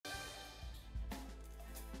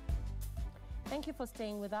Thank you for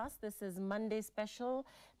staying with us. This is Monday Special.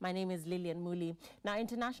 My name is Lillian Muli. Now,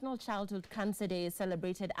 International Childhood Cancer Day is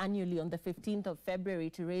celebrated annually on the 15th of February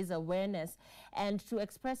to raise awareness and to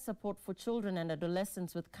express support for children and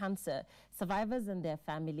adolescents with cancer, survivors and their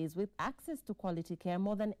families. With access to quality care,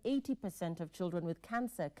 more than 80% of children with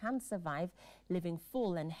cancer can survive, living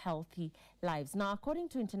full and healthy lives. Now, according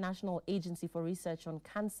to International Agency for Research on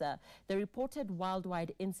Cancer, the reported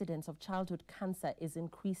worldwide incidence of childhood cancer is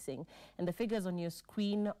increasing, and the figures on your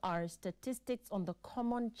screen are statistics on the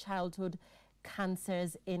common childhood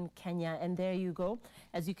cancers in Kenya. And there you go.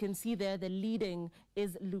 As you can see there, the leading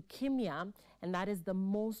is leukemia, and that is the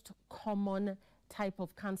most common type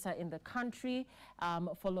of cancer in the country,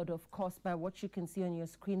 followed of course by what you can see on your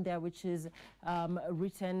screen there, which is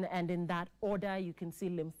written, and in that order you can see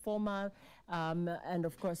lymphoma, and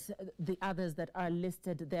of course the others that are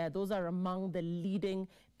listed there. Those are among the leading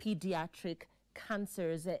pediatric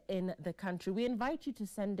cancers in the country. We invite you to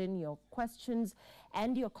send in your questions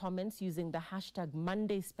and your comments using the hashtag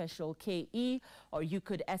Monday Special KE, or you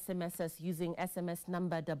could SMS us using SMS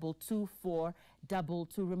number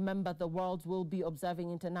 22422. Remember, the world will be observing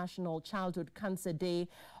International Childhood Cancer Day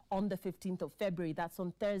on the 15th of February. That's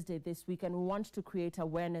on Thursday this week, and we want to create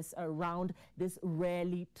awareness around this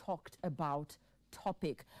rarely talked about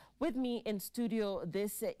topic. With me in studio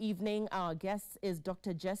this evening, our guest is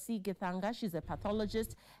Dr. Jessie Githanga. She's a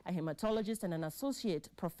pathologist, a hematologist, and an associate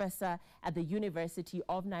professor at the University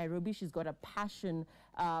of Nairobi. She's got a passion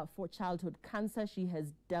for childhood cancer. She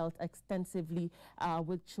has dealt extensively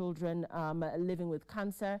with children living with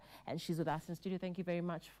cancer, and she's with us in studio. Thank you very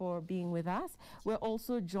much for being with us. We're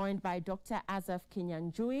also joined by Dr. Asaph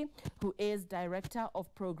Kinyanjui, who is Director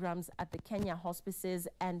of Programs at the Kenya Hospices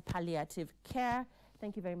and Palliative Care.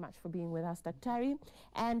 Thank you very much for being with us, Daktari.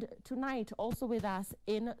 And tonight, also with us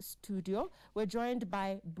in studio, we're joined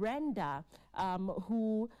by Brenda,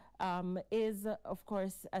 who is, of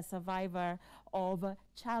course, a survivor of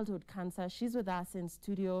childhood cancer. She's with us in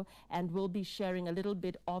studio and will be sharing a little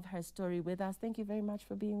bit of her story with us. Thank you very much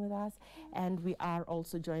for being with us. And we are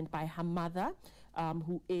also joined by her mother,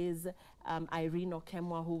 who is Irene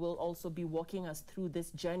Okemwa, who will also be walking us through this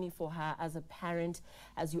journey for her as a parent.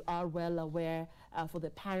 As you are well aware, for the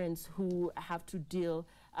parents who have to deal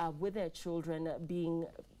with their children being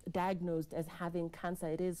diagnosed as having cancer,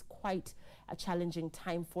 it is quite a challenging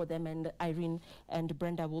time for them, and Irene and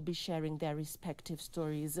Brenda will be sharing their respective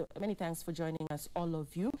stories. Many thanks for joining us, all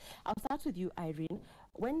of you. I'll start with you, Irene.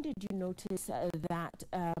 When did you notice that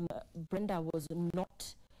Brenda was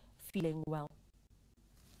not feeling well?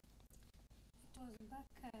 It was back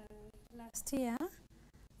last year,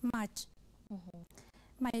 March.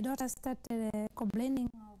 My daughter started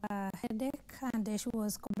complaining of a headache, and she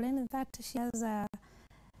was complaining that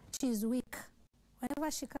she's weak.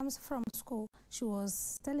 Whenever she comes from school, she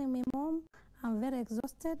was telling me, "Mom, I'm very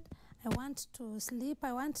exhausted. I want to sleep.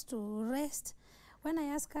 I want to rest." When I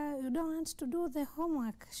ask her, "You don't want to do the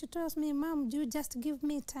homework?" She tells me, "Mom, you just give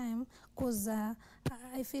me time because I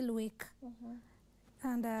feel weak."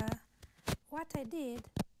 And what I did,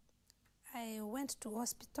 I went to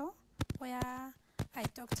hospital where I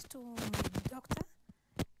talked to my doctor.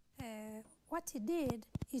 What he did,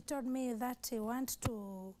 he told me that he wants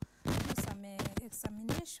to do some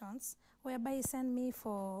examinations, whereby he sent me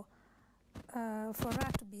for her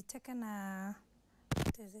to be taken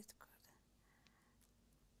what is it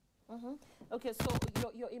called? Okay, so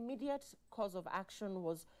your immediate course of action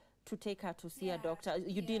was to take her to see a doctor.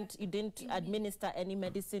 You didn't administer any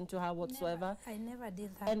medicine to her whatsoever? I never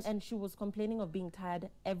did that. And she was complaining of being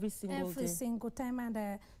tired every single day? Every single time,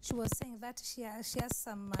 and she was saying that she has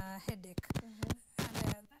some headache. And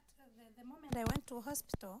the moment I went to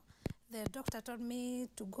hospital, the doctor told me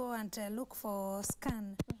to go and look for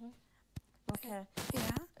scan. Okay.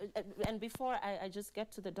 Yeah. And before I just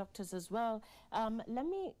get to the doctors as well, let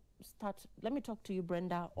me talk to you,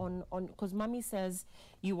 Brenda, on because Mommy says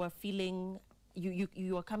you were feeling,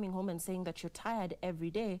 you are coming home and saying that you're tired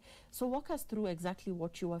every day. So walk us through exactly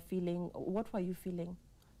what you were feeling. What were you feeling?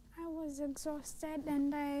 I was exhausted,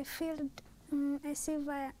 and I feel as if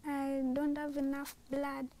I don't have enough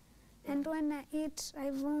blood, and when I eat,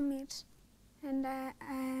 I vomit. And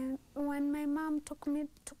when my mom took me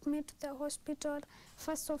to the hospital,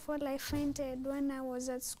 first of all, I fainted when I was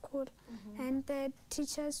at school. And the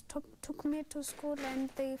teachers took me to school,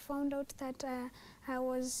 and they found out that I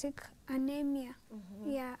was sick, anemia.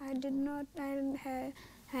 Yeah, I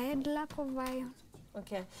had lack of iron.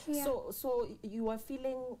 Okay. Yeah. So you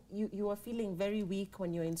were feeling very weak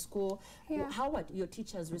when you're in school. Yeah. How were your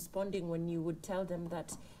teachers responding when you would tell them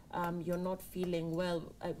that you're not feeling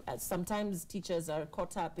well. Sometimes teachers are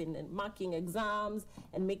caught up in marking exams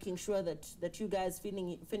and making sure that you guys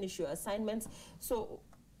finish your assignments. So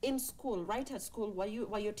in school, right at school, were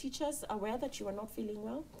your teachers aware that you were not feeling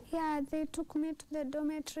well? Yeah, they took me to the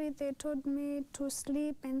dormitory, they told me to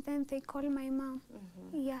sleep, and then they called my mom.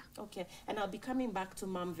 Yeah. Okay, and I'll be coming back to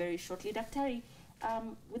mom very shortly. Daktari,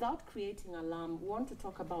 without creating alarm, we want to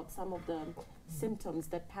talk about some of the symptoms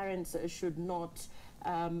that parents should not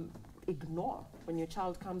ignore when your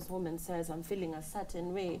child comes home and says, I'm feeling a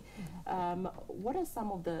certain way. What are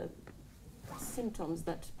some of the symptoms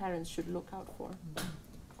that parents should look out for?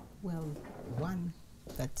 Well, one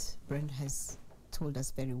that Brenda has told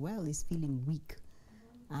us very well is feeling weak.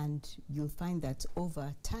 And you'll find that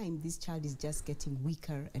over time, this child is just getting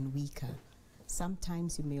weaker and weaker.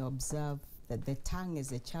 Sometimes you may observe that the tongue as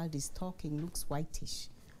the child is talking looks whitish,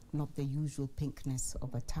 not the usual pinkness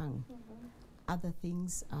of a tongue. Other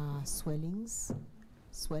things are swellings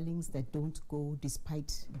that don't go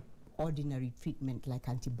despite ordinary treatment like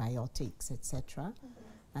antibiotics, etc.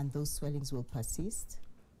 And those swellings will persist.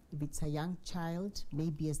 If it's a young child,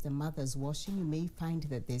 maybe as the mother's washing, you may find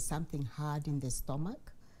that there's something hard in the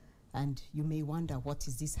stomach, and you may wonder, what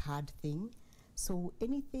is this hard thing? So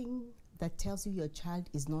anything that tells you your child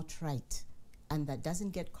is not right and that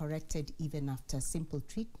doesn't get corrected even after simple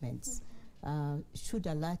treatments should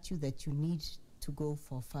alert you that you need to go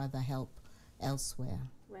for further help elsewhere.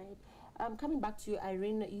 Right. Coming back to you,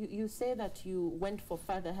 Irene, you say that you went for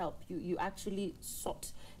further help. You actually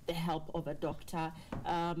sought the help of a doctor.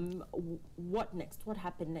 What next? What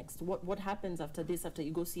happened next? What happens after this, after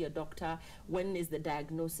you go see a doctor? When is the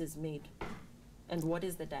diagnosis made? And what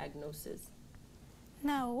is the diagnosis?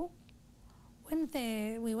 Now, when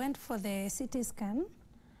we went for the CT scan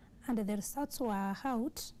and the results were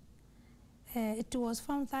out, it was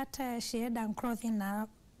found that she had a growth in her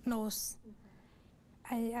nose.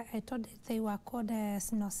 I thought they were called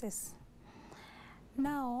stenosis.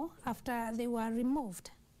 Now, after they were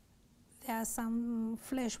removed, there are some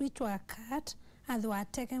flesh which were cut and they were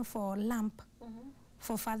taken for lump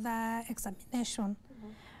for further examination.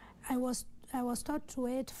 I was told to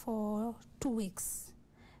wait for 2 weeks.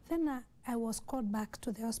 Then I was called back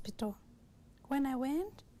to the hospital. When I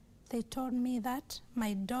went, they told me that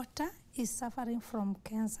my daughter is suffering from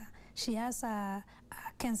cancer. She has a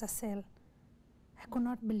cancer cell. I could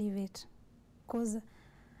not believe it, because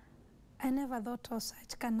I never thought of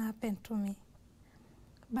such can happen to me.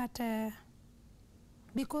 But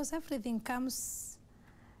because everything comes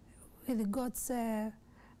with God's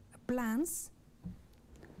plans,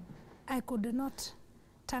 I could not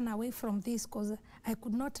turn away from this, because I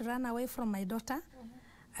could not run away from my daughter.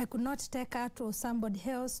 I could not take her to somebody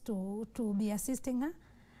else to be assisting her.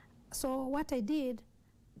 So what I did,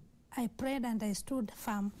 I prayed and I stood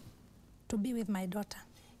firm to be with my daughter.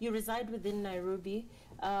 You reside within Nairobi.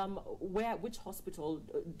 Which hospital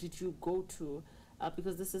did you go to?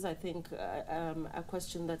 Because this is, I think, a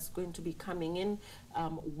question that's going to be coming in.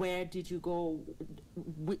 Where did you go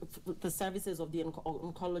with the services of the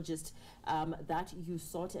oncologist that you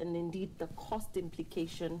sought, and indeed the cost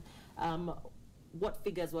implication? What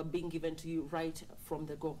figures were being given to you right from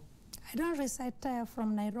the go? I don't reside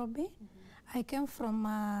from Nairobi. I came from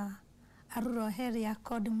a rural area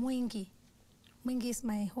called Mwingi. Mwingi is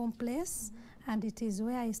my home place, and it is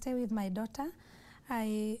where I stay with my daughter.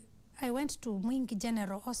 I went to Mwingi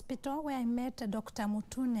General Hospital, where I met Dr.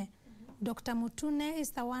 Mutune. Dr. Mutune is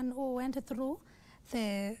the one who went through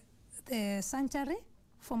the surgery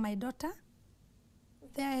for my daughter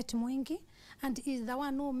there at Mwingi, and is the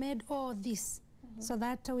one who made all this so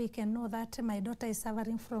that we can know that my daughter is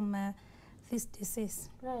suffering from this disease.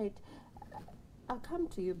 Right. I'll come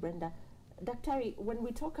to you, Brenda. Daktari, when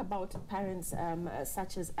we talk about parents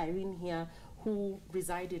such as Irene here, who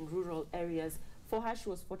reside in rural areas, for her, she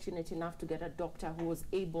was fortunate enough to get a doctor who was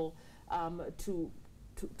able to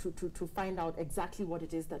find out exactly what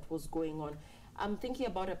it is that was going on. I'm thinking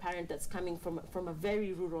about a parent that's coming from a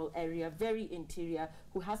very rural area, very interior,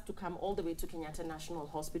 who has to come all the way to Kenyatta National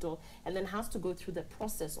Hospital and then has to go through the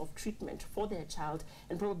process of treatment for their child,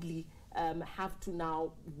 and probably have to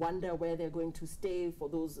now wonder where they're going to stay for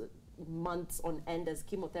those months on end as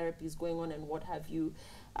chemotherapy is going on and what have you.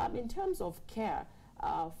 In terms of care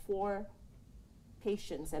for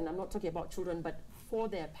patients, and I'm not talking about children, but for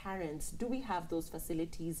their parents, do we have those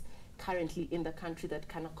facilities currently in the country that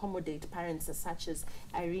can accommodate parents such as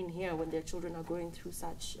Irene here when their children are going through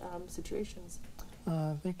such situations?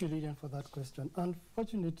 Thank you, Lillian, for that question.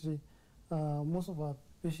 Unfortunately, most of our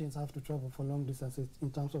patients have to travel for long distances in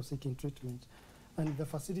terms of seeking treatment. And the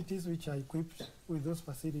facilities which are equipped with those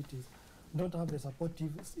facilities don't have the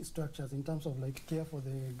supportive structures in terms of like care for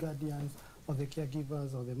the guardians or the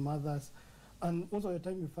caregivers or the mothers. And most of the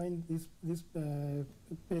time you find these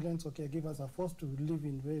parents or caregivers are forced to live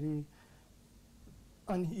in very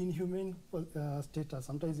inhumane status.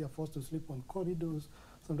 Sometimes they are forced to sleep on corridors,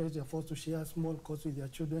 sometimes they are forced to share small cots with their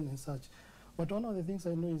children and such. But one of the things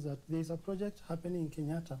I know is that there is a project happening in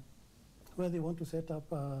Kenyatta where they want to set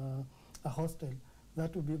up a hostel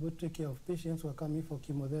that will be able to take care of patients who are coming for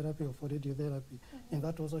chemotherapy or for radiotherapy. And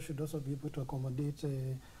that also should also be able to accommodate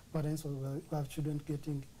parents who have children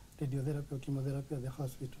getting radiotherapy or chemotherapy at the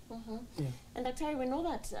hospital. Yeah. And Dr. we know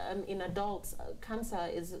that in adults, cancer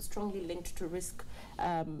is strongly linked to risk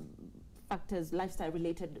factors,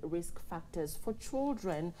 lifestyle-related risk factors. For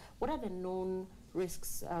children, what are the known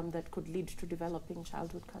risks that could lead to developing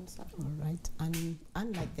childhood cancer? All right, and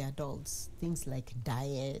unlike the adults, things like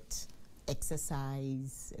diet,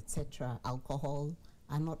 exercise, etc., alcohol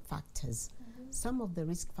are not factors. Some of the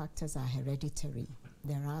risk factors are hereditary.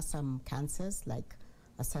 There are some cancers like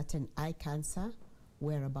a certain eye cancer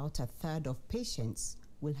where about a third of patients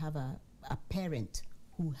will have a parent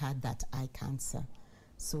who had that eye cancer.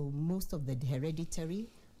 So most of the hereditary,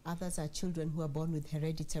 others are children who are born with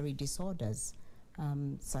hereditary disorders,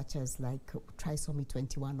 such as like trisomy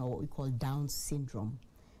 21 or what we call Down syndrome.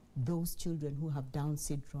 Those children who have Down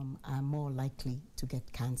syndrome are more likely to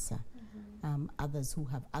get cancer. Others who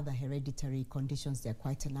have other hereditary conditions, there are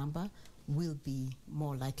quite a number, will be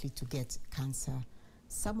more likely to get cancer.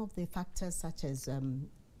 Some of the factors such as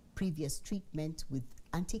previous treatment with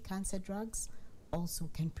anti-cancer drugs also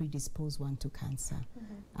can predispose one to cancer,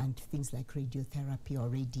 and things like radiotherapy or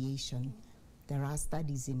radiation. There are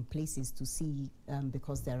studies in places to see,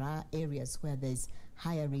 because there are areas where there's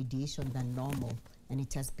higher radiation than normal, and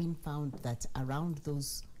it has been found that around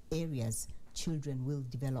those areas, children will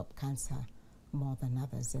develop cancer more than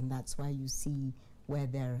others, and that's why you see where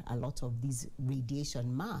there are a lot of these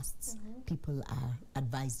radiation masts, people are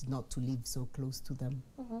advised not to live so close to them.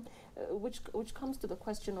 Which comes to the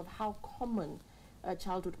question of how common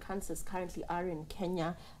childhood cancers currently are in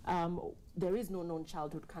Kenya. There is no known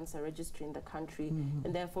childhood cancer registry in the country,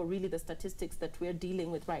 and therefore really the statistics that we're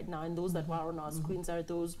dealing with right now and those that were on our screens are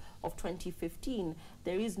those of 2015.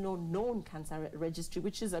 There is no known cancer registry,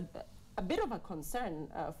 which is a bit of a concern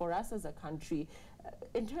for us as a country.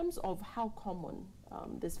 In terms of how common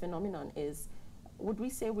this phenomenon is, would we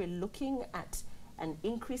say we're looking at an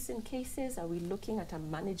increase in cases? Are we looking at a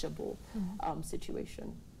manageable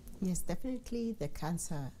situation? Yes, definitely the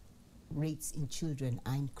cancer rates in children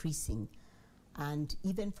are increasing. And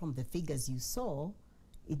even from the figures you saw,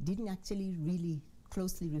 it didn't actually really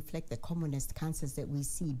closely reflect the commonest cancers that we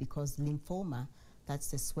see, because lymphoma,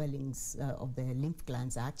 that's the swellings of the lymph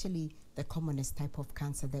glands, are actually the commonest type of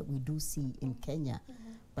cancer that we do see in Kenya.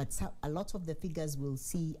 But a lot of the figures we'll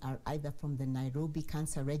see are either from the Nairobi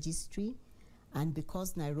Cancer Registry, and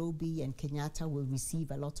because Nairobi and Kenyatta will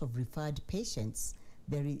receive a lot of referred patients,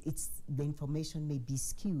 the information may be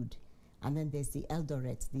skewed. And then there's the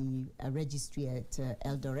Eldoret, the registry at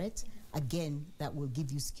Eldoret. Again, that will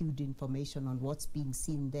give you skewed information on what's being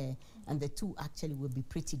seen there. And the two actually will be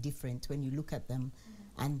pretty different when you look at them.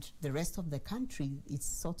 And the rest of the country, it's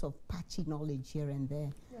sort of patchy knowledge here and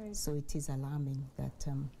there. Right. So it is alarming that...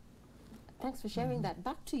 Thanks for sharing that.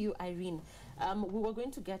 Back to you, Irene. We were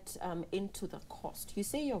going to get into the cost. You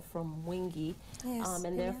say you're from Mwingi, Yes,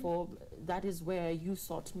 and therefore that is where you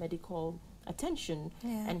sought medical attention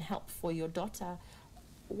and help for your daughter.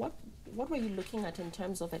 What were you looking at in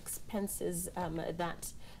terms of expenses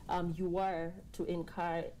that you were to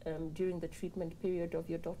incur during the treatment period of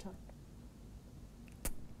your daughter?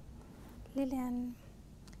 Lillian,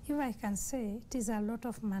 if I can say, it is a lot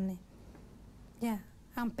of money. Yeah,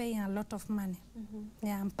 I'm paying a lot of money.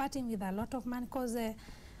 Yeah, I'm parting with a lot of money because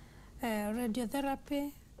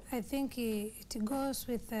radiotherapy, I think it goes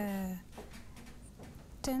with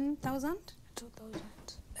 10,000?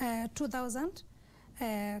 2,000.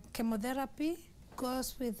 Chemotherapy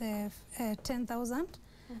goes with 10,000.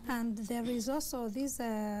 And there is also these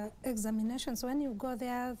examinations. When you go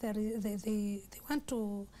there, they want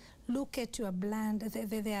to look at your blood.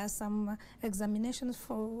 There are some examinations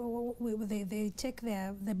for they check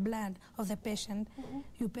the blood of the patient.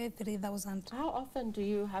 You pay 3,000. How often do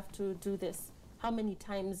you have to do this? How many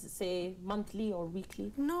times, say, monthly or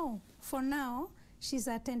weekly? No, for now she's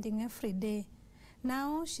attending every day.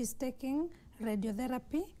 Now she's taking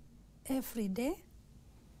radiotherapy every day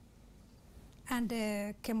and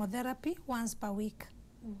chemotherapy once per week.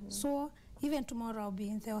 So Even tomorrow I'll be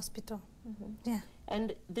in the hospital. Yeah.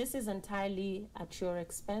 And this is entirely at your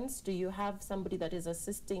expense? Do you have somebody that is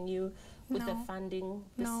assisting you with the No. funding?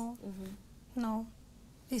 No. No,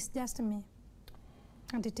 it's just me.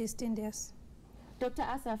 And it is 10 years. Dr.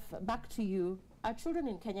 Asaf, back to you. Are children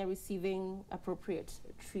in Kenya receiving appropriate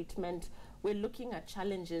treatment? We're looking at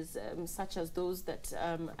challenges such as those that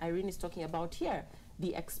Irene is talking about here,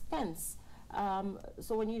 the expense.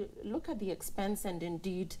 So when you look at the expense and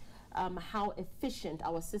indeed how efficient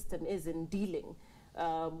our system is in dealing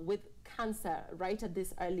with cancer right at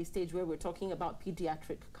this early stage where we're talking about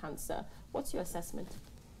pediatric cancer, what's your assessment?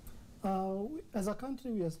 As a country,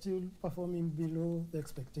 we are still performing below the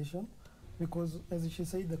expectation because, as she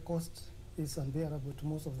said, the cost is unbearable to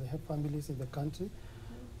most of the families in the country.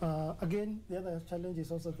 Again, the other challenge is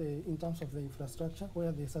also in terms of the infrastructure,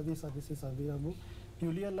 where the services are available. You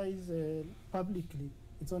realize publicly,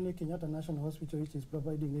 it's only Kenyatta National Hospital which is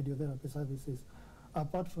providing radiotherapy services.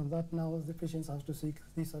 Apart from that, now the patients have to seek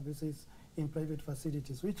these services in private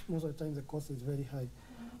facilities, which most of the time the cost is very high.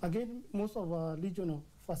 Again, most of our regional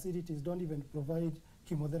facilities don't even provide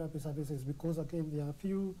chemotherapy services because, again, there are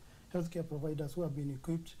few healthcare providers who have been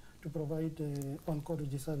equipped to provide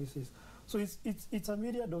oncology services. So it's a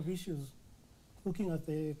myriad of issues, looking at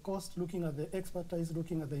the cost, looking at the expertise,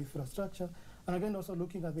 looking at the infrastructure, and again also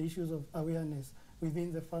looking at the issues of awareness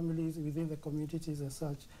within the families, within the communities as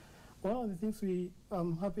such. One of the things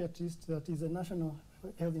I'm happy at least that is the National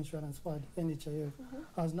Health Insurance Fund, NHIF,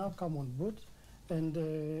 has now come on board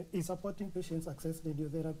and is supporting patients access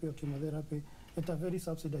radiotherapy or chemotherapy at a very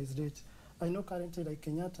subsidized rate. I know currently, like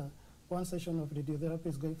Kenyatta, one session of radiotherapy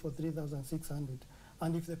is going for 3,600.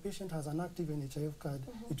 And if the patient has an active NHIF card,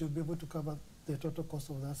 it will be able to cover the total cost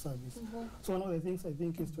of that service. So one of the things I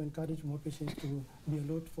think is to encourage more patients to be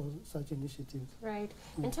enrolled for such initiatives. Right.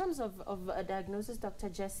 In terms of a diagnosis, Dr.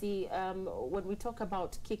 Jesse, when we talk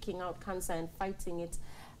about kicking out cancer and fighting it,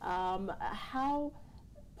 how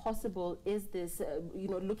possible is this,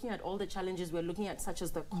 looking at all the challenges we're looking at, such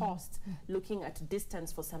as the cost, looking at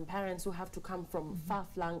distance for some parents who have to come from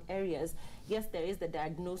far-flung areas? Yes, there is the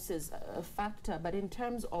diagnosis factor, but in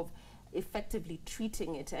terms of effectively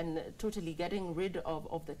treating it and totally getting rid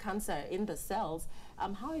of the cancer in the cells,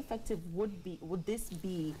 how effective would this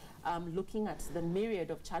be, looking at the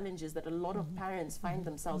myriad of challenges that a lot of parents find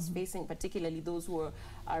themselves facing, particularly those who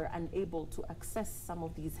are unable to access some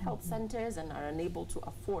of these health centers and are unable to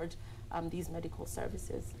afford these medical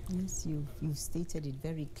services? Yes, you've stated it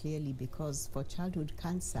very clearly, because for childhood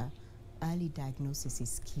cancer, early diagnosis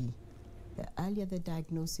is key. The earlier the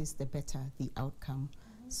diagnosis, the better the outcome.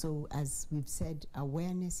 So as we've said,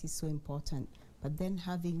 awareness is so important, but then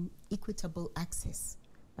having equitable access.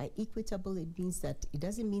 By equitable, it means that it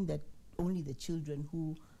doesn't mean that only the children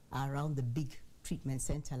who are around the big treatment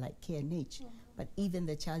center like KNH, but even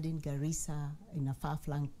the child in Garissa, in a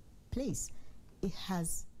far-flung place, it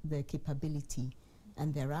has the capability.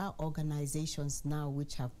 And there are organizations now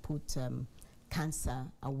which have put cancer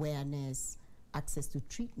awareness, access to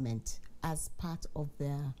treatment as part of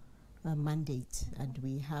their mandate. And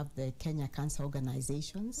we have the Kenya Cancer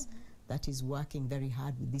Organizations that is working very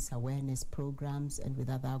hard with these awareness programs and with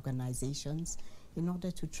other organizations in order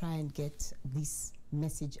to try and get this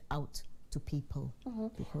message out to people.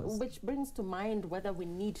 Which brings to mind whether we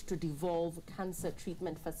need to devolve cancer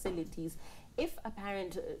treatment facilities. If a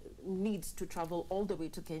parent needs to travel all the way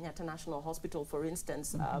to Kenyatta National Hospital, for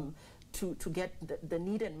instance, to get the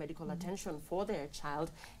needed medical attention for their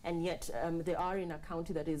child, and yet they are in a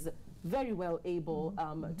county that is very well able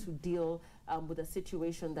to deal with a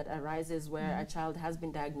situation that arises where a child has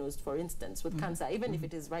been diagnosed, for instance, with cancer, even if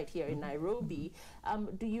it is right here in Nairobi,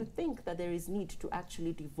 do you think that there is need to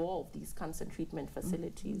actually devolve these cancer treatment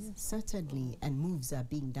facilities? Certainly, and moves are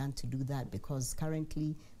being done to do that, because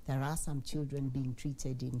currently there are some children being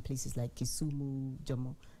treated in places like Kisumu,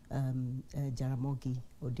 Jaramogi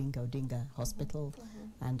Odinga Hospital,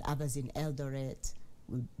 and others in Eldoret.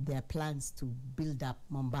 There are plans to build up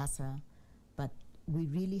Mombasa, but we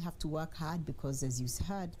really have to work hard, because as you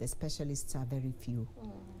heard, the specialists are very few,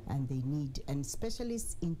 and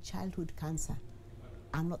specialists in childhood cancer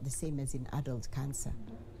are not the same as in adult cancer.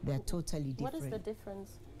 They're totally different. What is the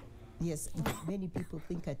difference? Yes, many people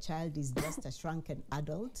think a child is just a shrunken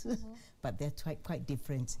adult, but they're quite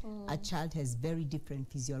different. A child has very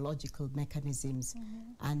different physiological mechanisms,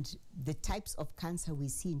 and the types of cancer we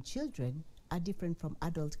see in children are different from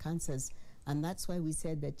adult cancers. And that's why we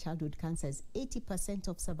said that childhood cancer is 80%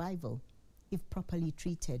 of survival if properly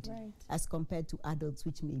treated, as compared to adults,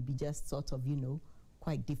 which may be just sort of,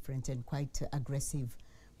 quite different and quite aggressive.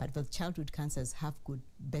 But the childhood cancers have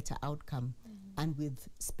better outcome. And with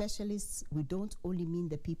specialists, we don't only mean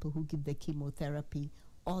the people who give the chemotherapy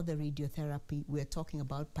or the radiotherapy. We're talking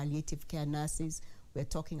about palliative care nurses. We're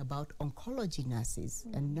talking about oncology nurses.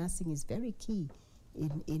 And nursing is very key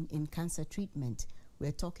in cancer treatment.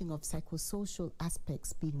 We're talking of psychosocial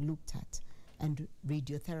aspects being looked at, and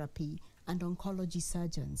radiotherapy and oncology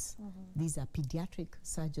surgeons. These are pediatric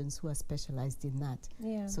surgeons who are specialized in that.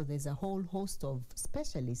 Yeah. So there's a whole host of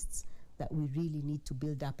specialists that we really need to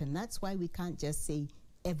build up. And that's why we can't just say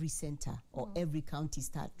every center or every county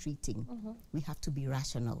start treating. We have to be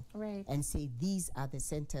rational and say these are the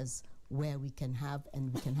centers where we can have,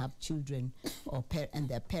 and we can have children or and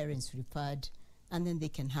their parents referred, and then they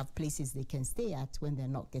can have places they can stay at when they're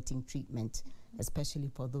not getting treatment,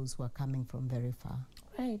 especially for those who are coming from very far.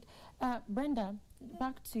 Right. Brenda,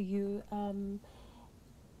 back to you.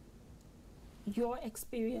 Your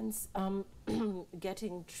experience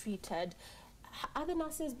getting treated, are the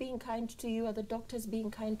nurses being kind to you? Are the doctors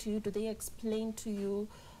being kind to you? Do they explain to you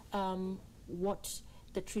what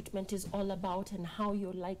the treatment is all about and how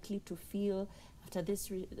you're likely to feel after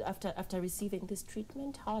this after receiving this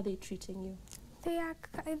treatment? How are they treating you? They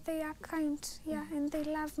are kind, yeah, and they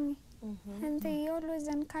love me. And they always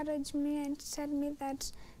encourage me and tell me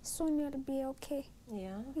that soon you'll be okay.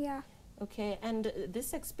 Yeah. Yeah. Okay, and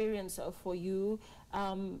this experience for you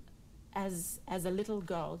as a little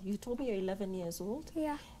girl, you told me you're 11 years old.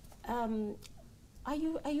 Yeah. Are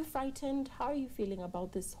you frightened? How are you feeling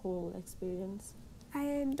about this whole experience?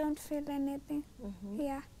 I don't feel anything.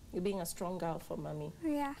 Yeah. You're being a strong girl for mommy.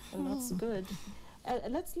 Yeah. And that's good.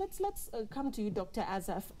 Let's come to you, Dr.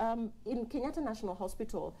 Azaf. In Kenyatta National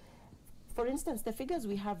Hospital, for instance, the figures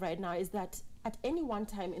we have right now is that at any one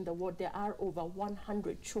time in the ward, there are over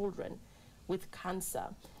 100 children with cancer.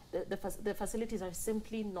 The facilities are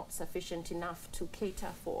simply not sufficient enough to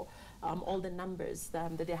cater for all the numbers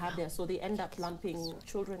that they have there. So they end up lumping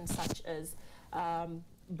children such as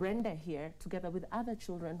Brenda here together with other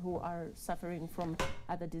children who are suffering from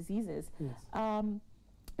other diseases. Yes.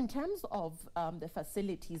 In terms of the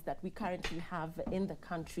facilities that we currently have in the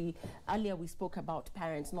country, earlier we spoke about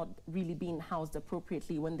parents not really being housed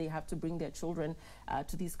appropriately when they have to bring their children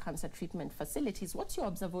to these cancer treatment facilities. What's your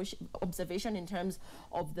observation in terms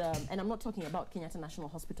of the, and I'm not talking about Kenyatta National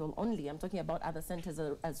Hospital only, I'm talking about other centers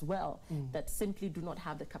as well that simply do not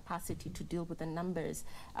have the capacity to deal with the numbers.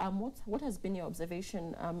 What has been your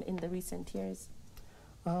observation in the recent years?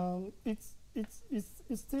 It's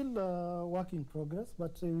still a work in progress,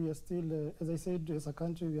 but we are still, as I said, as a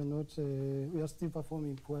country, we are not, we are still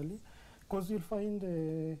performing poorly, because you'll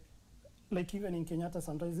find, like even in Kenyatta,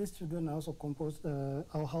 sometimes these children are also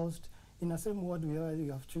are housed in the same ward where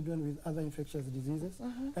you have children with other infectious diseases,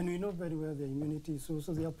 and we know very well their immunity, so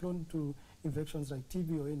they are prone to infections like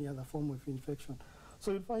TB or any other form of infection.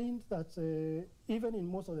 So you'll find that even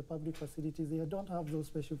in most of the public facilities, they don't have those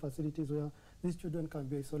special facilities where these children can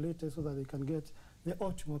be isolated so that they can get the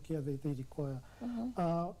optimal care that they require.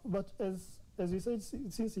 But as we said,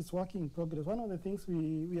 since it's working in progress, one of the things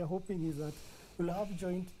we are hoping is that we'll have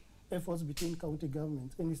joint efforts between county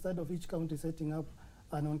governments. And instead of each county setting up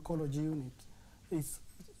an oncology unit, it's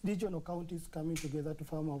regional counties coming together to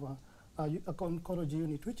form an oncology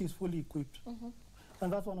unit, which is fully equipped.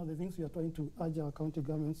 And that's one of the things we are trying to urge our county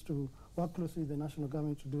governments to work closely with the national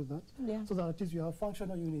government to do that, so that at least you have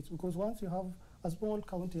functional units. Because once you have a small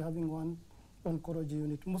county having one oncology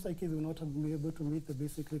unit, most likely they will not be able to meet the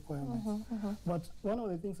basic requirements. But one of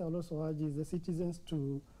the things I will also urge is the citizens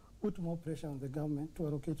to put more pressure on the government to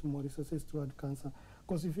allocate more resources toward cancer.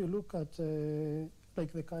 Because if you look at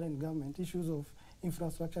like the current government, issues of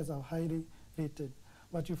infrastructures are highly rated,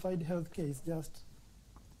 but you find healthcare is just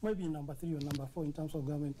maybe number 3 or number 4 in terms of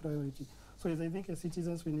government priority. So as I think as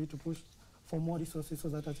citizens, we need to push for more resources so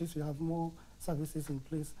that at least we have more services in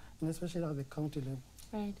place, and especially at the county level.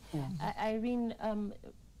 Right. Yeah. Irene,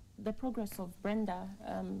 the progress of Brenda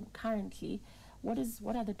currently, what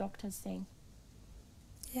are the doctors saying?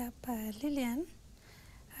 Yep, Lillian,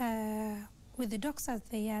 with the doctors,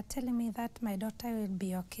 they are telling me that my daughter will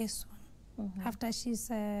be okay soon. After she's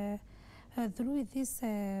through with this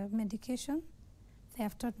medication, they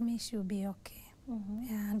have told me she'll be okay,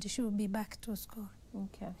 and she will be back to school.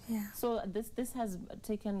 Okay. Yeah. So this has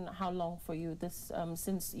taken how long for you? This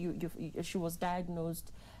since she was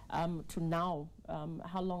diagnosed to now,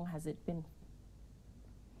 how long has it been?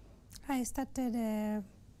 I started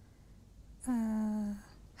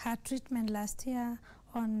her treatment last year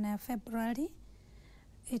on February.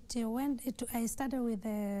 I started with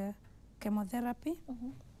chemotherapy.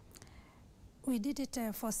 We did it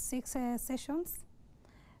for 6 sessions.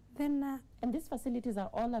 Then and these facilities are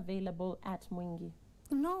all available at Mwingi?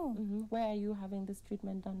 No, Where are you having this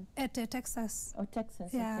treatment done? at Texas. Oh,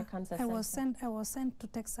 Texas. Yeah, At the cancer I was center. sent to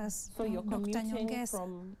Texas. So you're Dr. commuting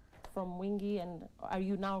Nyongesa. from Wingi, and are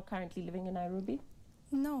you now currently living in Nairobi?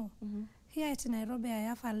 No, here at Nairobi I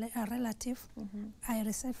have a relative. I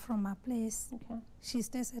reside from a place. Okay. She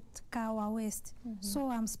stays at Kawa West, so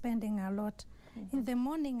I'm spending a lot. In the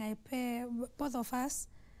morning I pay, both of us,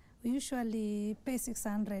 we usually pay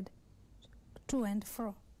 600 to and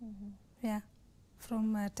fro. Yeah,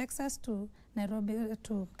 from Texas to Nairobi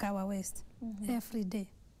to Kawa West every day.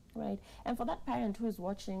 Right. And for that parent who is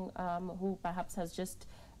watching, who perhaps has just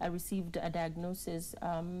received a diagnosis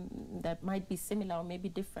that might be similar or maybe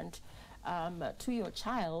different to your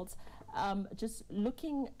child's, just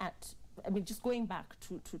looking at, I mean, just going back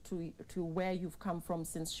to where you've come from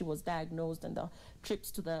since she was diagnosed and the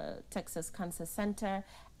trips to the Texas Cancer Center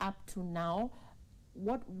up to now,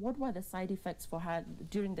 what were the side effects for her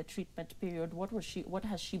during the treatment period? What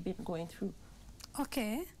has she been going through?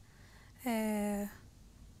 Okay.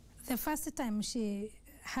 The first time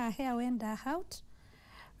her hair went out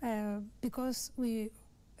because the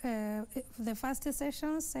first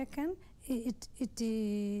session, second, it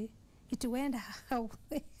went out.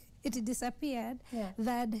 It disappeared. Yeah.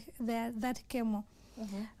 That chemo.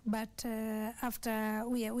 But after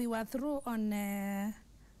we were through on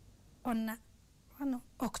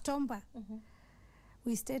October,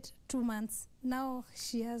 we stayed 2 months. Now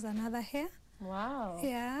she has another hair. Wow.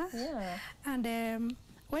 Yeah. Yeah. And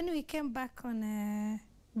when we came back on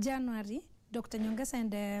January, Dr.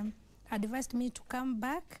 Nyongesa advised me to come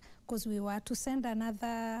back because we were to send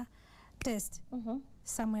another test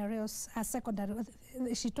somewhere else, a secondary.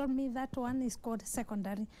 She told me that one is called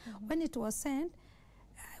secondary. When it was sent,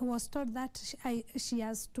 I was told that she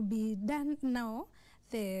has to be done now.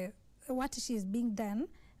 What she is being done,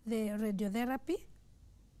 the radiotherapy,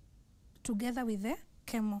 together with the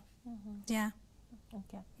chemo. Yeah.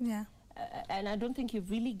 Okay. Yeah. And I don't think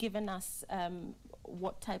you've really given us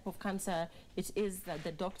what type of cancer it is that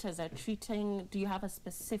the doctors are treating. Do you have a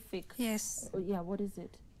specific? Yes. Yeah, what is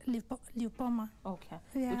it? Lymphoma. Okay,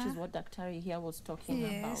 Yeah. which is what Dr. here was talking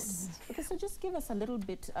Yes. about. Okay, so just give us a little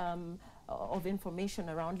bit of information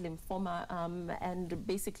around lymphoma and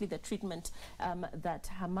basically the treatment that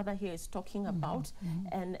her mother here is talking about,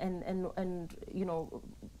 and you know,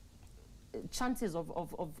 chances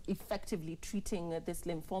of effectively treating this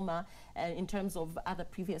lymphoma in terms of other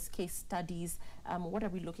previous case studies. What are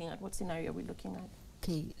we looking at? What scenario are we looking at?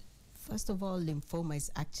 Okay, first of all, lymphoma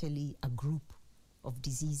is actually a group of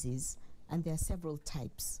diseases, and there are several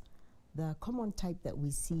types. The common type that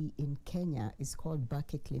we see in Kenya is called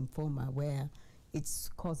Burkitt lymphoma, where it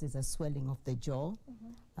causes a swelling of the jaw.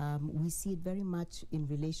 We see it very much in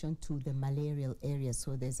relation to the malarial area,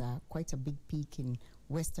 so there's quite a big peak in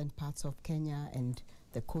western parts of Kenya and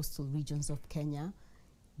the coastal regions of Kenya.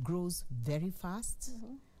 Grows very fast,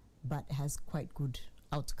 but has quite good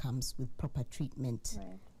outcomes with proper treatment.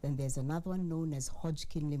 Right. Then there's another one known as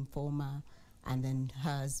Hodgkin lymphoma, and then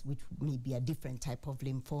hers, which may be a different type of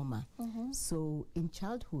lymphoma. So in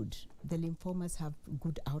childhood, the lymphomas have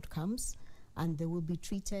good outcomes, and they will be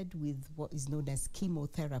treated with what is known as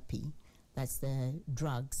chemotherapy, that's the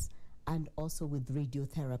drugs, and also with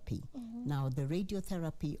radiotherapy. Now, the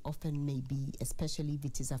radiotherapy often may be, especially if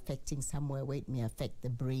it is affecting somewhere where it may affect the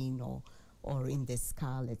brain or in the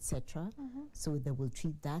skull, etc. So they will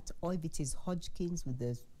treat that. Or if it is Hodgkin's with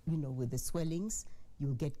the, with the swellings,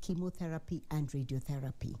 you'll get chemotherapy and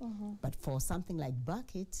radiotherapy. But for something like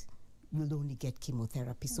Burkitt, you'll only get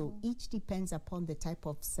chemotherapy. So each depends upon the type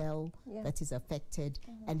of cell that is affected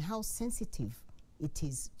and how sensitive it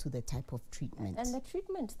is to the type of treatment. And the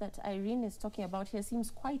treatment that Irene is talking about here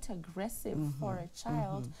seems quite aggressive for a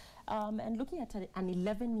child. And looking at an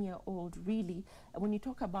 11-year-old, really, when you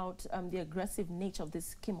talk about the aggressive nature of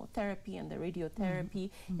this chemotherapy and the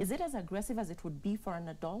radiotherapy, is it as aggressive as it would be for an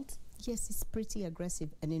adult? Yes, it's pretty aggressive.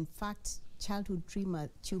 And in fact, childhood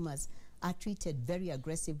tumors are treated very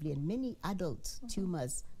aggressively, and many adult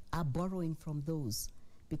tumors are borrowing from those.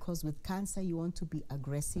 Because with cancer, you want to be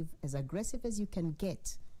aggressive as you can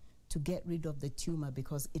get to get rid of the tumor,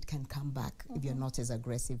 because it can come back if you're not as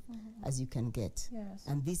aggressive as you can get. Yes.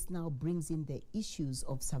 And this now brings in the issues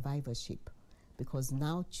of survivorship, because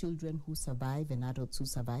now children who survive and adults who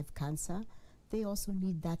survive cancer, they also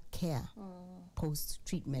need that care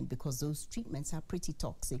post-treatment, because those treatments are pretty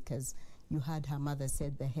toxic. As you heard her mother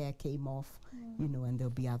said, the hair came off, and there'll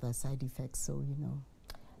be other side effects, so,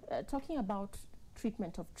 Talking about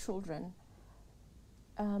treatment of children,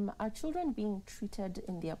 are children being treated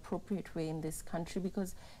in the appropriate way in this country?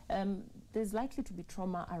 Because there's likely to be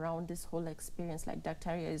trauma around this whole experience, like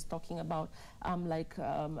Dr. Aria is talking about. You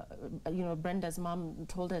know, Brenda's mom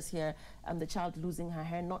told us here, the child losing her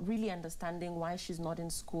hair, not really understanding why she's not in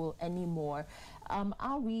school anymore.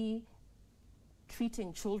 Are we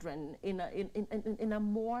treating children in a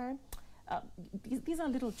more these are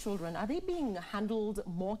little children. Are they being handled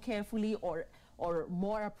more carefully or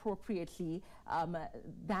more appropriately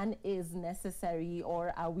than is necessary,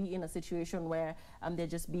 or are we in a situation where they're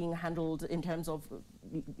just being handled in terms of,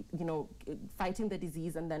 you know, fighting the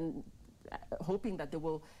disease and then hoping that they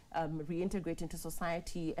will reintegrate into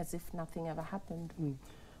society as if nothing ever happened?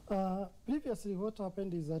 Previously, what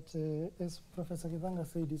happened is that, as Professor Kithanga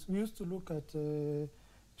said, is we used to look at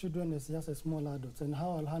children as just as small adults, and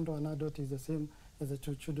how I'll handle an adult is the same as the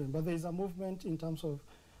two children. But there is a movement in terms of,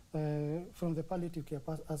 from the palliative care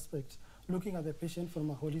aspect, looking at the patient from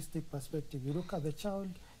a holistic perspective. You look at the child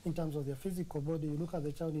in terms of their physical body, you look at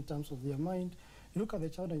the child in terms of their mind, you look at the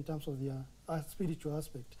child in terms of their spiritual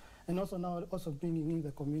aspect, and also now also bringing in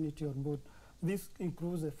the community on board. This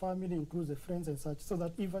includes the family, includes the friends and such, so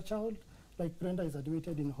that if a child like Brenda is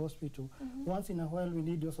admitted in hospital, once in a while we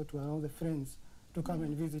need also to allow the friends to come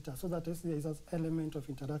and visit us, so that there is an element of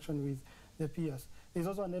interaction with the peers. There's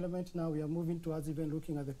also an element now we are moving towards even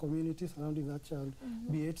looking at the community surrounding that child,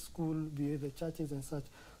 be it school, be it the churches and such,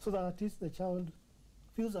 so that at least the child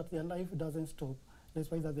feels that their life doesn't stop,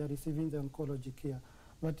 despite that they are receiving the oncology care.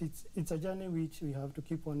 But it's a journey which we have to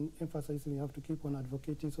keep on emphasizing, we have to keep on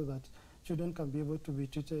advocating, so that children can be able to be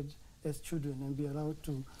treated as children and be allowed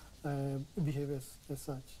to behave as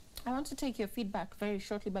such. I want to take your feedback very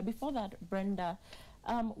shortly, but before that, Brenda,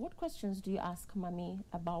 what questions do you ask Mommy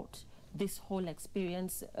about this whole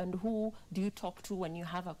experience, and who do you talk to when you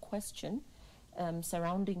have a question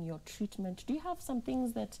surrounding your treatment? Do you have some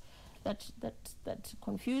things that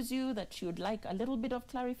confuse you, that you'd like a little bit of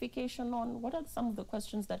clarification on? What are some of the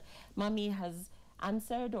questions that Mommy has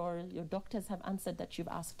answered or your doctors have answered that you've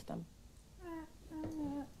asked them?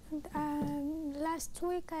 Last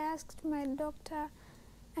week I asked my doctor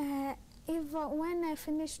if when I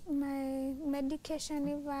finished my medication,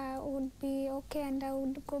 if I would be okay and I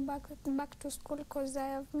would go back to school, because I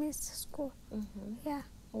have missed school. Yeah.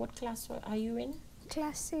 What class are you in?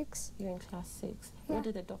 Class 6. You're in class 6. Yeah. What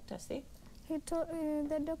did the doctor say?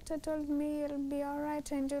 The doctor told me you'll be all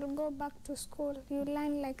right and you'll go back to school. You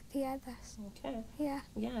learn like the others. Okay. Yeah.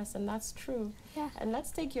 Yes, and that's true. Yeah. And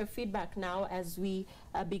let's take your feedback now as we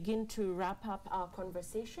begin to wrap up our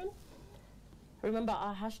conversation. Remember,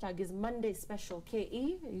 our hashtag is Monday Special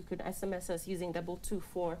KE. You could SMS us using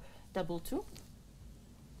 22422.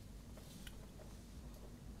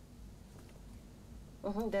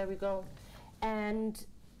 There we go. And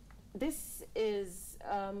this is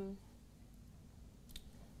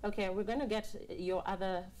okay, we're going to get your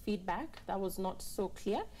other feedback. That was not so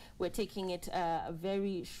clear. We're taking it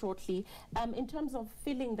very shortly. In terms of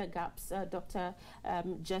filling the gaps, Dr.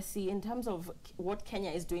 Jesse, in terms of what Kenya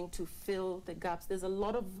is doing to fill the gaps, there's a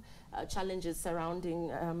lot of challenges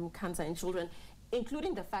surrounding cancer in children,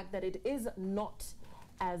 including the fact that it is not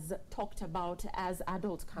as talked about as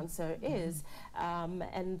adult cancer is.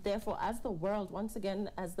 And therefore, as the world, once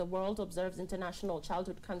again, as the world observes International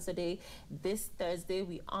Childhood Cancer Day this Thursday,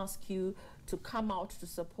 we ask you to come out to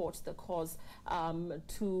support the cause,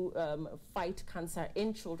 to fight cancer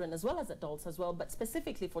in children as well as adults as well, but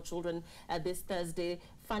specifically for children this Thursday,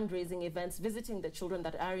 fundraising events, visiting the children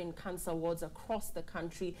that are in cancer wards across the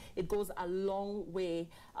country. It goes a long way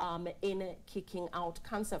in kicking out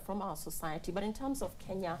cancer from our society. But in terms of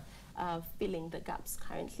Kenya filling the gaps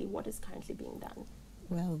currently, what is currently being done?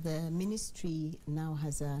 Well, the ministry now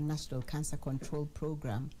has a national cancer control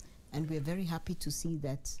program, and we're very happy to see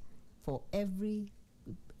that for every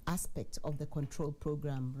aspect of the control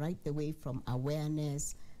program, right the way from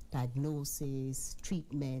awareness, diagnosis,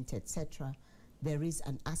 treatment, etc., there is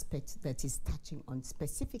an aspect that is touching on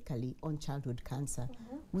specifically on childhood cancer,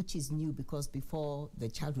 which is new, because before the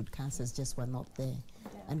childhood cancers just were not there.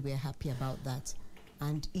 And we're happy about that.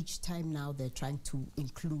 And each time now they're trying to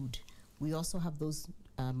include. We also have those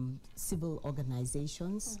civil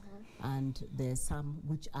organizations, and there's some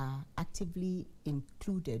which are actively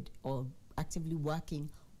included or actively working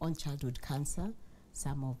on childhood cancer.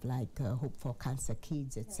 Some of like Hope for Cancer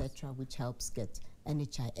Kids, etc., which helps get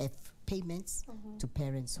NHIF payments to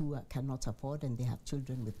parents who cannot afford and they have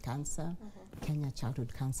children with cancer. Kenya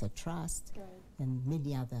Childhood Cancer Trust, and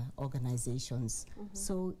many other organizations.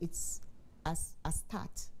 So it's a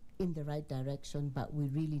start in the right direction, but we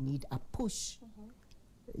really need a push,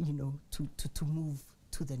 you know, to move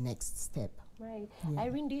to the next step. Right. Yeah.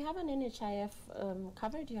 Irene, do you have an NHIF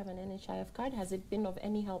cover? Do you have an NHIF card? Has it been of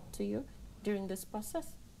any help to you during this process?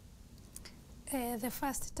 The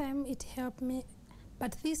first time it helped me,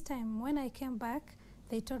 but this time when I came back,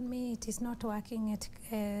 they told me it is not working at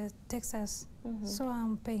Texas, so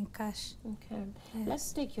I'm paying cash. Okay. Yes.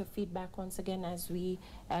 Let's take your feedback once again as we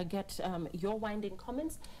get your winding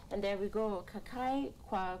comments. And there we go. Kakai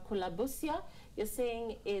Kwa Kulabusia, you're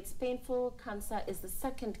saying it's painful. Cancer is the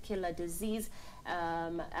second killer disease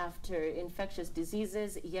after infectious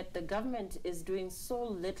diseases, yet the government is doing so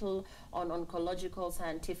little on oncological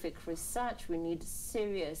scientific research. We need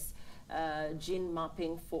serious gene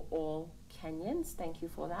mapping for all Kenyans. Thank you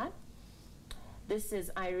for that. This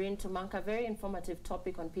is Irene Tumanka, very informative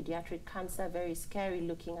topic on pediatric cancer, very scary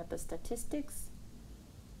looking at the statistics.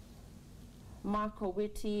 Marco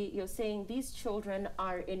Whitty, you're saying these children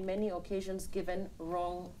are in many occasions given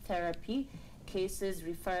wrong therapy. Cases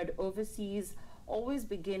referred overseas always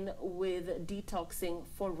begin with detoxing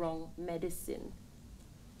for wrong medicine.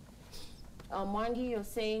 Mwangi, you're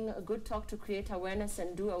saying a good talk to create awareness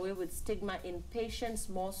and do away with stigma in patients,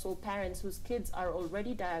 more so parents whose kids are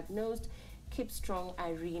already diagnosed. Keep strong,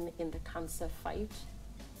 Irene, in the cancer fight.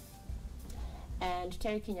 And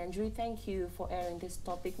Terry Kinyanjui, thank you for airing this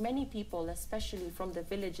topic. Many people, especially from the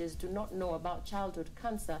villages, do not know about childhood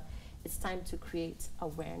cancer. It's time to create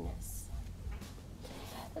awareness.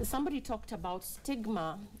 Somebody talked about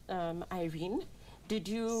stigma, Irene. Did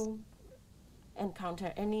you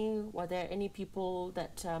encounter any? Were there any people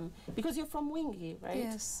that because you're from Wingi, right?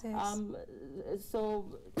 Yes, yes. So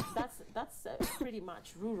that's pretty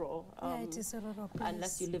much rural. Yeah, it is a rural place.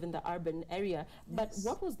 Unless you live in the urban area. But Yes.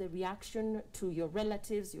 what was the reaction to your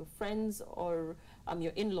relatives, your friends, or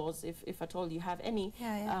your in-laws, if at all you have any,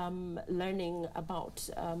 learning about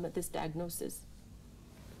this diagnosis?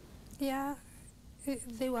 Yeah,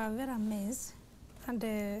 they were very amazed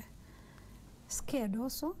and scared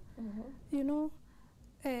also. You know,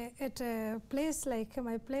 at a place like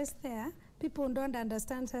my place there, people don't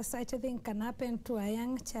understand that such a thing can happen to a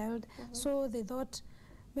young child. So they thought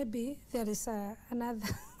maybe there is another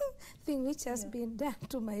thing which has been done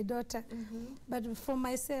to my daughter. But for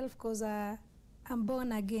myself, because I'm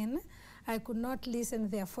born again, I could not listen to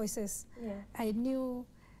their voices. Yeah. I knew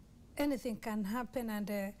anything can happen,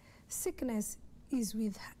 and sickness is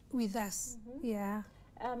with us. Yeah.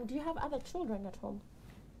 Do you have other children at home?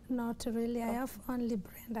 Not really. I have only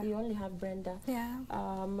Brenda. You only have Brenda. Yeah.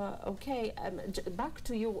 Okay, back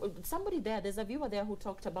to you. Somebody there's a viewer there who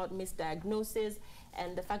talked about misdiagnosis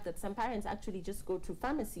and the fact that some parents actually just go to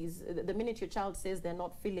pharmacies. The minute your child says they're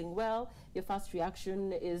not feeling well, your first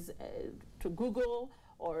reaction is to Google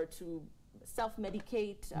or to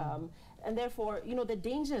self-medicate, and therefore, you know, the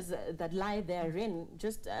dangers that lie therein,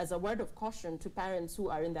 just as a word of caution to parents who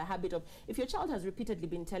are in the habit of, if your child has repeatedly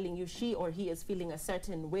been telling you she or he is feeling a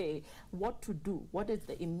certain way, what to do? What is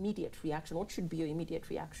the immediate reaction? What should be your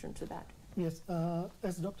immediate reaction to that? Yes,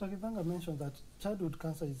 as Dr. Kivanga mentioned, that childhood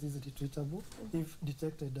cancer is easily treatable if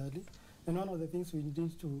detected early. And one of the things we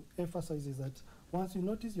need to emphasize is that once you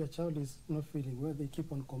notice your child is not feeling well, they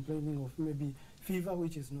keep on complaining of maybe fever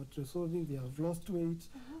which is not resolving, they have lost weight,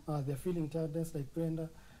 they're feeling tiredness like Brenda,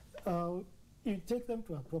 you take them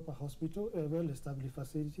to a proper hospital, a well-established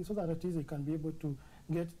facility, so that at least they can be able to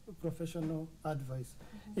get professional advice.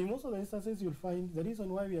 In most of the instances, you'll find the reason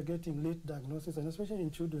why we are getting late diagnosis, and especially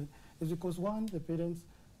in children, is because one, the parents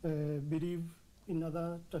believe in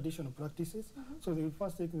other traditional practices, so they will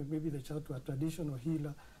first take maybe the child to a traditional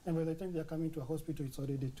healer, and by the time they are coming to a hospital, it's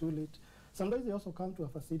already too late. Sometimes they also come to our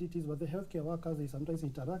facilities, but the healthcare workers they sometimes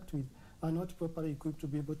interact with are not properly equipped to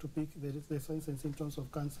be able to pick the signs and symptoms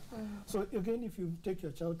of cancer. So again, if you take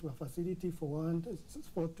your child to a facility for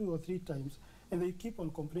 2 or 3 times, and they keep on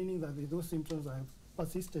complaining that those symptoms are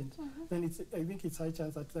persistent, then I think it's high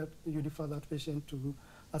chance that you refer that patient to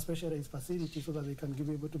a specialized facility so that they can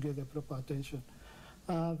be able to get the proper attention.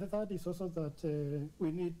 The third is also that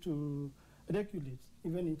we need to regulate,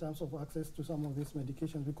 even in terms of access to some of these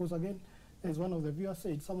medications, because again, as one of the viewers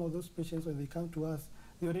said, some of those patients, when they come to us,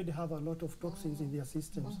 they already have a lot of toxins in their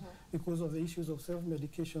systems because of the issues of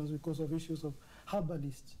self-medications, because of issues of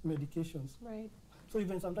herbalist medications. Right. So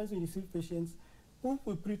even sometimes we receive patients who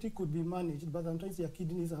could be managed, but sometimes their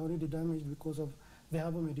kidneys are already damaged because of the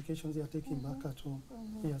herbal medications they are taking back at home.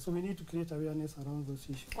 Yeah, so we need to create awareness around those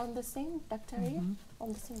issues. On the same, Dr. Ria?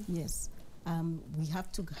 On the same. Yes. We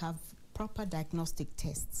have to have proper diagnostic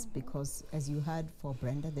tests because, as you heard for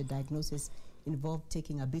Brenda, the diagnosis involved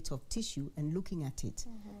taking a bit of tissue and looking at it.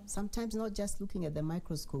 Sometimes not just looking at the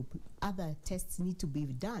microscope, other tests need to be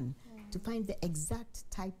done to find the exact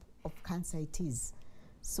type of cancer it is.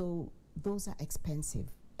 So those are expensive.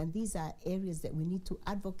 And these are areas that we need to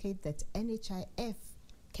advocate that NHIF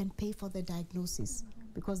can pay for the diagnosis,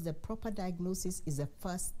 because the proper diagnosis is the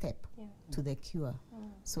first step to the cure.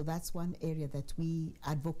 So that's one area that we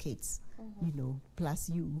advocates, you know, plus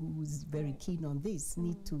you, who's very keen on this,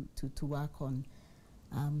 need to work on.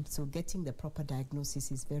 So getting the proper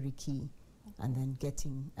diagnosis is very key. And then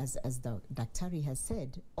getting, as the Daktari has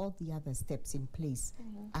said, all the other steps in place,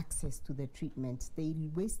 access to the treatment. They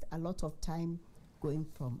waste a lot of time going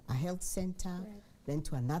from a health center, then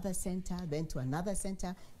to another center, then to another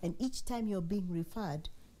center. And each time you're being referred,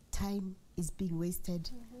 time is being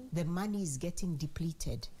wasted, the money is getting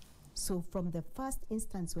depleted. So from the first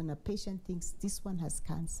instance, when a patient thinks this one has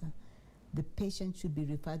cancer, the patient should be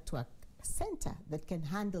referred to a center that can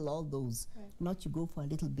handle all those, not you go for a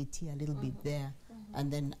little bit here, a little bit there,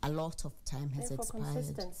 and then a lot of time has expired. For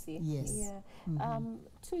consistency. Yes. Yeah.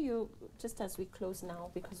 To you, just as we close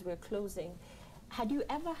now, because we're closing, had you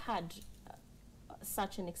ever had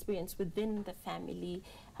such an experience within the family?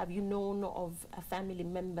 Have you known of a family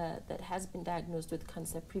member that has been diagnosed with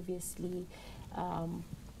cancer previously,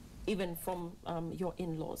 even from your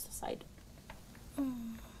in-laws' side?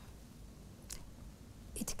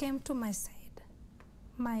 It came to my side.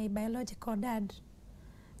 My biological dad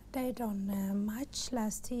died on March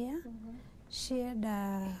last year. She had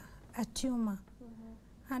a tumor.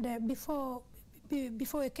 And before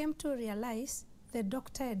we came to realize, the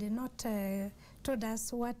doctor had not told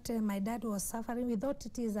us what my dad was suffering. We thought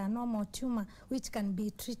it is a normal tumor which can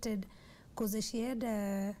be treated, because she had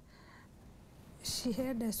a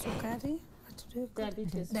sukari. What do you call it?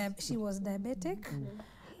 Diabetes. She was diabetic,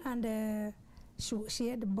 and she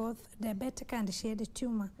had both diabetic and she had a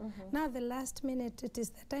tumor. Now the last minute, it is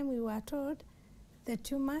the time we were told the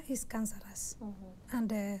tumor is cancerous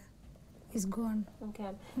and is gone. Okay.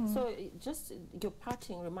 So just your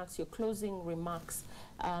parting remarks, your closing remarks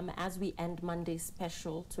as we end Monday's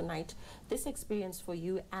special tonight. This experience for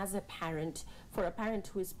you as a parent, for a parent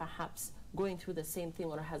who is perhaps going through the same thing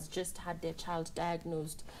or has just had their child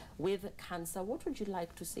diagnosed with cancer, what would you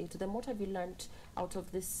like to say to them? What have you learned out of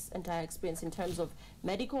this entire experience in terms of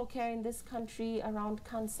medical care in this country around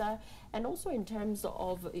cancer, and also in terms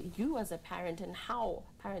of you as a parent and how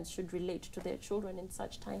parents should relate to their children in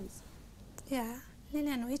such times? Yeah,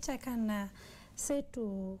 Lilian, which I can say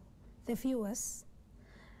to the viewers,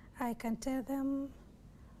 I can tell them,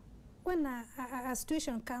 when a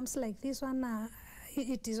situation comes like this one,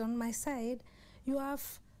 it is on my side, you have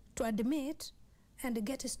to admit and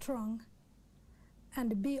get strong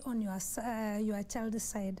and be on your child's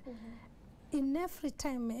side. In every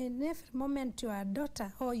time, in every moment, your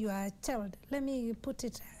daughter or your child, let me put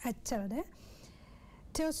it, a child,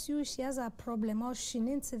 tells you she has a problem or she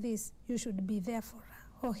needs this, you should be there for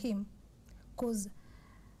her or him, because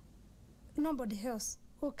nobody else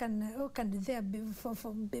who can there be for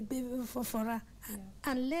her,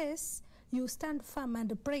 unless you stand firm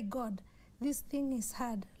and pray God. This thing is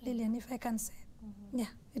hard, Lilian, if I can say. Yeah,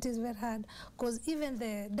 it is very hard, because even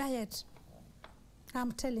the diet,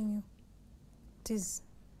 I'm telling you, it is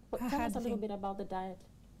a hard Tell us a little thing. bit about the diet.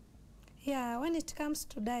 Yeah, when it comes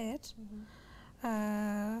to diet,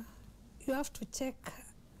 you have to check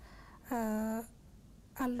a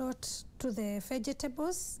lot to the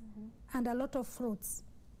vegetables and a lot of fruits.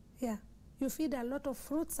 Yeah, you feed a lot of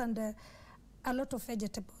fruits and a lot of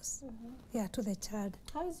vegetables. Yeah, to the child.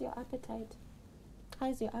 How is your appetite?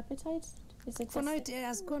 How is your appetite? Is it For now, it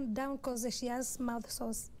has gone down because she has mouth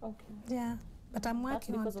sores. Okay. Yeah, but I'm That's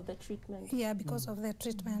working because on. of the treatment. Yeah, because of the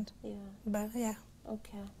treatment. Yeah. But yeah,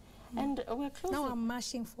 Okay. And we're closing. now I'm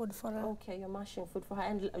mashing food for her. Okay, you're mashing food for her.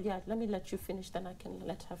 And yeah, let me let you finish, then I can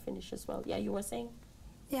let her finish as well. Yeah, you were saying?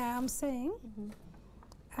 Yeah, I'm saying,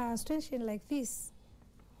 a situation like this,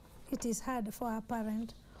 it is hard for a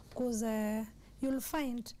parent, because you'll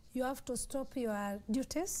find you have to stop your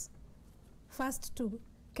duties first to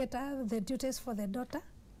get out the duties for the daughter.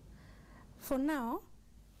 For now,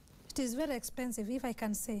 it is very expensive, if I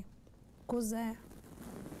can say, because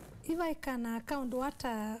if I can count what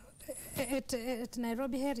at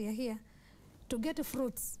Nairobi area here, to get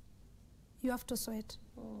fruits, you have to sweat,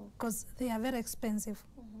 because they are very expensive.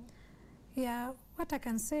 Yeah, what I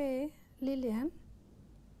can say, Lilian,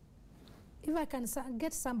 if I can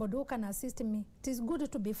get somebody who can assist me, it is good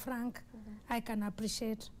to be frank. I can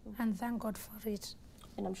appreciate and thank God for it.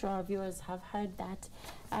 And I'm sure our viewers have heard that.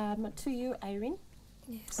 To you, Irene,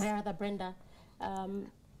 Yes. or rather Brenda,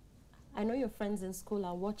 I know your friends in school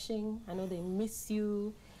are watching. I know they miss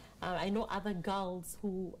you. I know other girls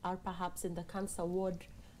who are perhaps in the cancer ward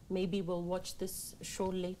maybe will watch this show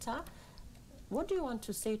later. What do you want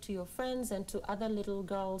to say to your friends and to other little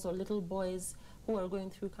girls or little boys who are going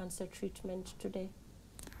through cancer treatment today?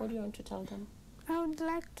 What do you want to tell them? I would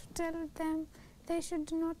like to tell them they should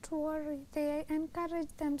not worry. They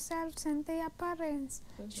encourage themselves, and their parents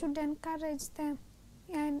should encourage them.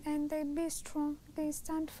 And they be strong. They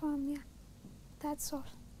stand firm, yeah. That's all.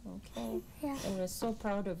 Okay. Yeah. And we're so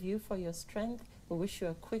proud of you for your strength. We wish you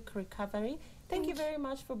a quick recovery. Thank you very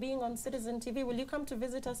much for being on Citizen TV. Will you come to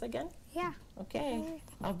visit us again? Yeah. Okay.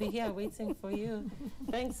 I'll be here waiting for you.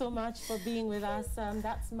 Thanks so much for being with us.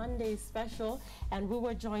 That's Monday's special. And we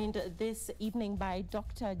were joined this evening by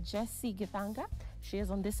Dr. Jessie Githanga. She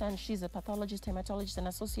is on this end. She's a pathologist, hematologist, and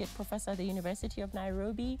associate professor at the University of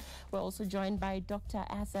Nairobi. We're also joined by Dr.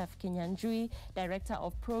 Asaf Kinyanjui, director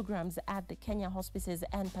of programs at the Kenya Hospices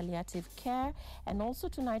and Palliative Care. And also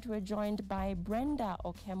tonight we're joined by Brenda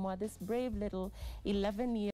Okemwa, this brave little 11-year